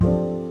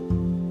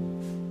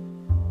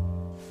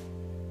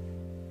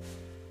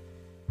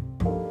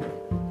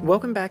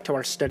Welcome back to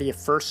our study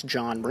of 1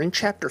 John. We're in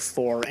chapter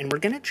 4, and we're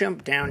going to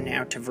jump down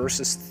now to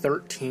verses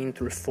 13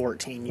 through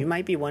 14. You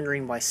might be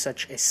wondering why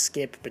such a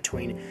skip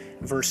between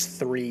verse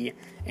 3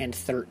 and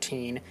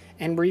 13,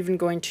 and we're even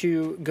going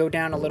to go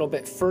down a little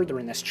bit further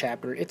in this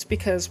chapter. It's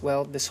because,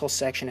 well, this whole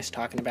section is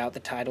talking about the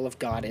title of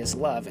God is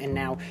love, and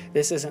now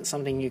this isn't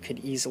something you could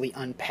easily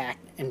unpack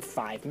in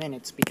 5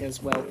 minutes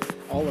because, well,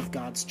 all of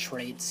God's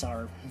traits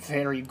are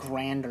very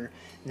grander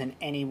than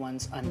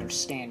anyone's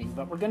understanding,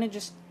 but we're going to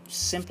just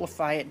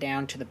simplify it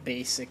down to the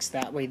basics.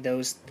 That way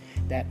those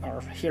that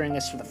are hearing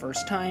this for the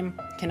first time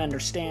can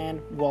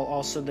understand, while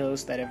also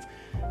those that have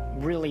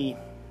really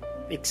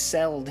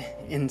excelled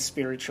in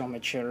spiritual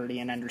maturity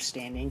and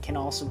understanding can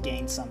also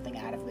gain something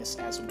out of this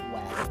as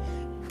well.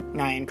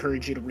 Now, I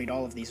encourage you to read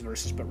all of these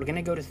verses, but we're going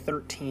to go to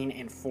 13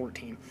 and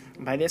 14.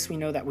 By this we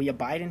know that we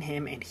abide in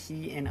him and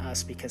he in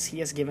us, because he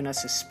has given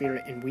us his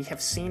Spirit, and we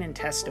have seen and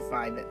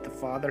testified that the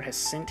Father has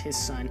sent his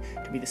Son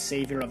to be the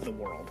Savior of the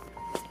world.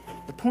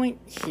 The point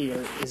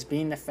here is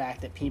being the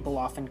fact that people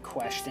often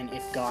question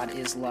if God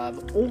is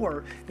love,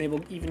 or they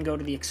will even go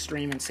to the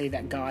extreme and say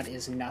that God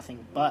is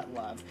nothing but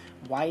love.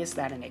 Why is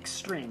that an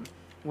extreme?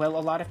 Well, a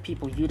lot of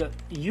people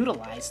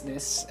utilize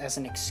this as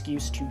an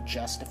excuse to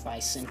justify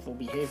sinful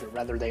behavior,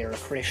 whether they are a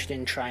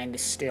Christian trying to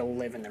still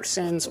live in their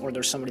sins, or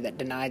there's somebody that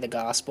deny the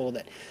gospel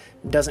that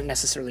doesn't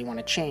necessarily want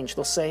to change.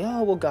 They'll say,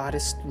 oh, well, God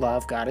is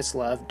love,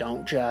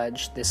 don't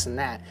judge, this and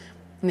that.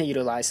 And they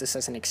utilize this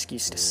as an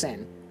excuse to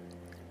sin.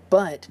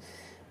 But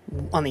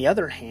on the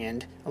other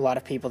hand, a lot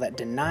of people that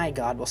deny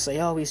God will say,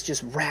 oh, he's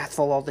just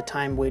wrathful all the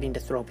time, waiting to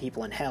throw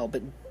people in hell.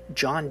 But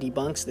John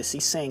debunks this.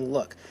 He's saying,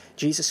 look,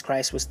 Jesus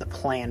Christ was the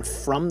plan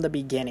from the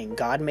beginning.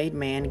 God made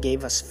man,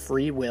 gave us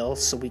free will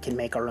so we can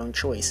make our own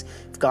choice.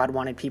 If God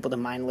wanted people to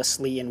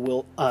mindlessly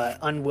and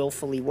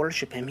unwillfully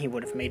worship him, he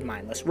would have made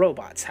mindless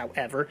robots.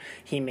 However,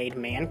 he made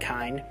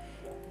mankind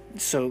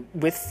so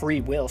with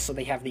free will, so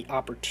they have the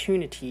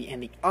opportunity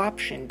and the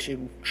option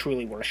to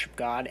truly worship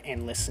God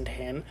and listen to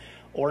him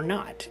or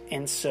not.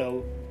 And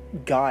so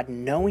God,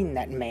 knowing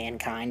that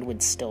mankind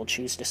would still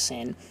choose to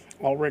sin,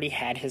 already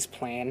had his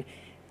plan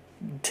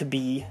to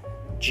be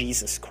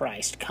Jesus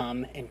Christ,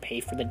 come and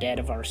pay for the debt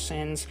of our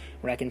sins,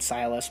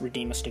 reconcile us,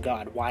 redeem us to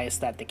God. Why is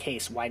that the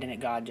case? Why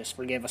didn't God just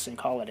forgive us and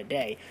call it a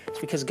day? It's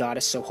because God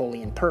is so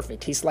holy and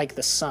perfect. He's like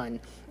the sun.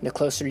 The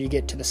closer you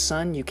get to the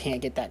sun, you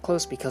can't get that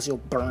close because you'll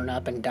burn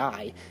up and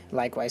die.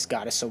 Likewise,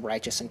 God is so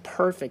righteous and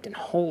perfect and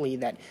holy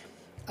that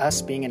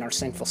us being in our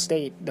sinful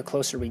state, the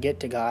closer we get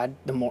to God,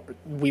 the more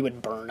we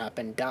would burn up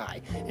and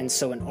die. And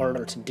so in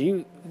order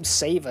to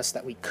save us,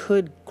 that we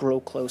could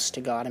grow close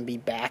to God and be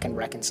back and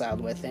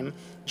reconciled with him,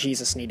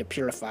 Jesus needed to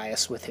purify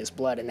us with his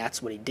blood, and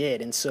that's what he did.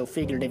 And so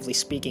figuratively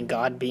speaking,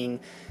 God being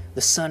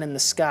the sun in the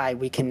sky,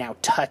 we can now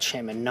touch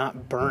him and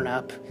not burn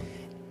up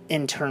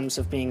in terms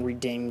of being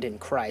redeemed in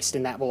Christ.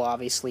 And that will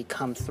obviously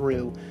come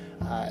through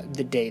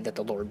the day that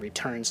the Lord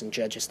returns and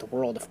judges the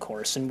world, of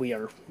course, and we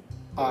are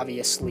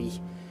obviously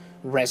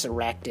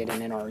resurrected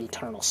and in our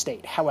eternal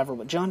state. However,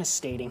 what John is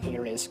stating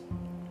here is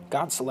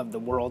God so loved the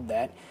world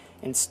that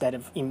instead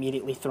of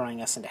immediately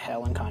throwing us into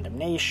hell and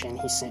condemnation,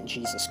 he sent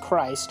Jesus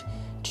Christ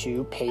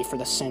to pay for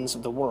the sins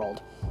of the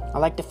world. I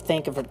like to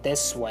think of it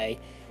this way.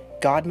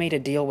 God made a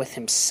deal with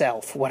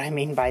himself. What I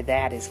mean by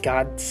that is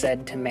God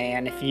said to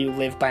man, if you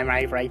live by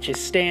my righteous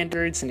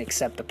standards and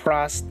accept the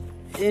process,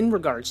 in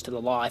regards to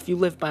the law, if you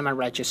live by my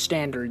righteous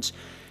standards,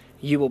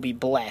 you will be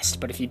blessed,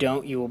 but if you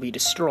don't, you will be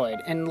destroyed.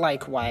 And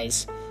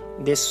likewise,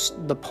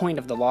 the point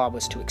of the law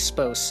was to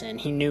expose sin.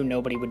 He knew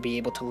nobody would be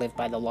able to live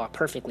by the law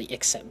perfectly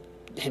except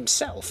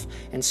himself.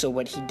 And so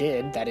what he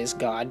did, that is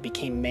God,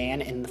 became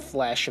man in the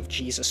flesh of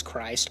Jesus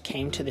Christ,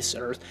 came to this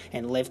earth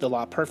and lived the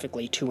law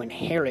perfectly to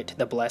inherit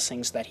the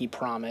blessings that he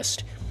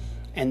promised.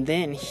 And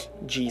then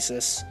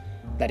Jesus,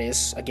 that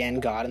is, again,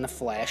 God in the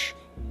flesh,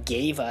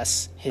 gave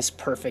us his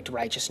perfect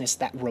righteousness,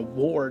 that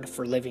reward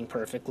for living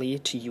perfectly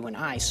to you and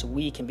I, so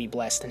we can be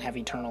blessed and have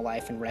eternal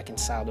life and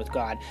reconciled with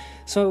God.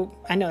 So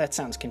I know that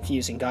sounds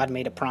confusing. God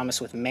made a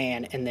promise with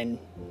man, and then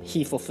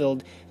he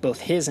fulfilled both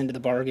his end of the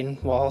bargain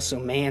while also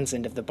man's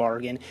end of the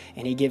bargain,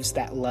 and he gives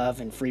that love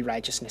and free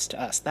righteousness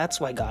to us. That's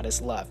why God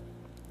is love.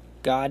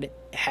 God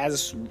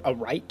has a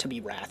right to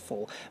be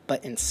wrathful,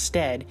 but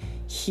instead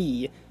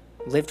he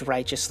lived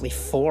righteously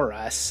for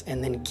us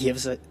and then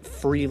gives it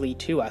freely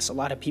to us. A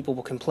lot of people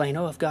will complain,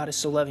 oh, if God is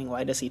so loving,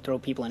 why does he throw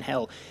people in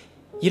hell?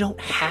 You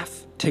don't have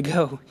to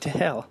go to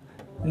hell.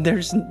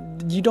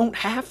 You don't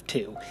have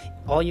to.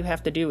 All you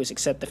have to do is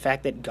accept the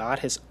fact that God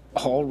has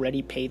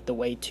already paved the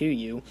way to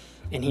you,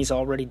 and he's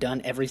already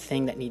done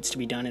everything that needs to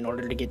be done in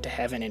order to get to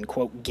heaven and,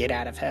 quote, get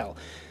out of hell.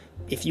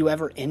 If you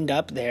ever end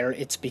up there,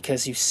 it's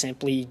because you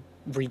simply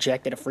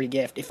rejected a free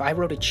gift. If I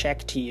wrote a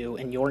check to you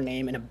in your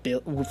name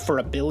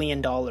for $1 billion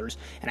and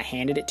I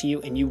handed it to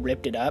you and you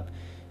ripped it up,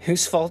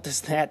 whose fault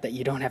is that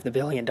you don't have the $1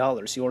 billion?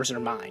 Yours or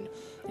mine?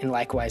 And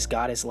likewise,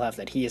 God is love,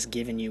 that he has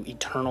given you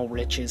eternal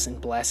riches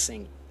and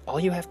blessing. All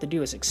you have to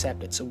do is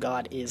accept it. So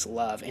God is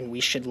love, and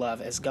we should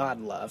love as God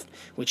loved,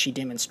 which he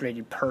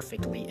demonstrated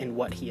perfectly in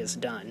what he has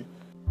done.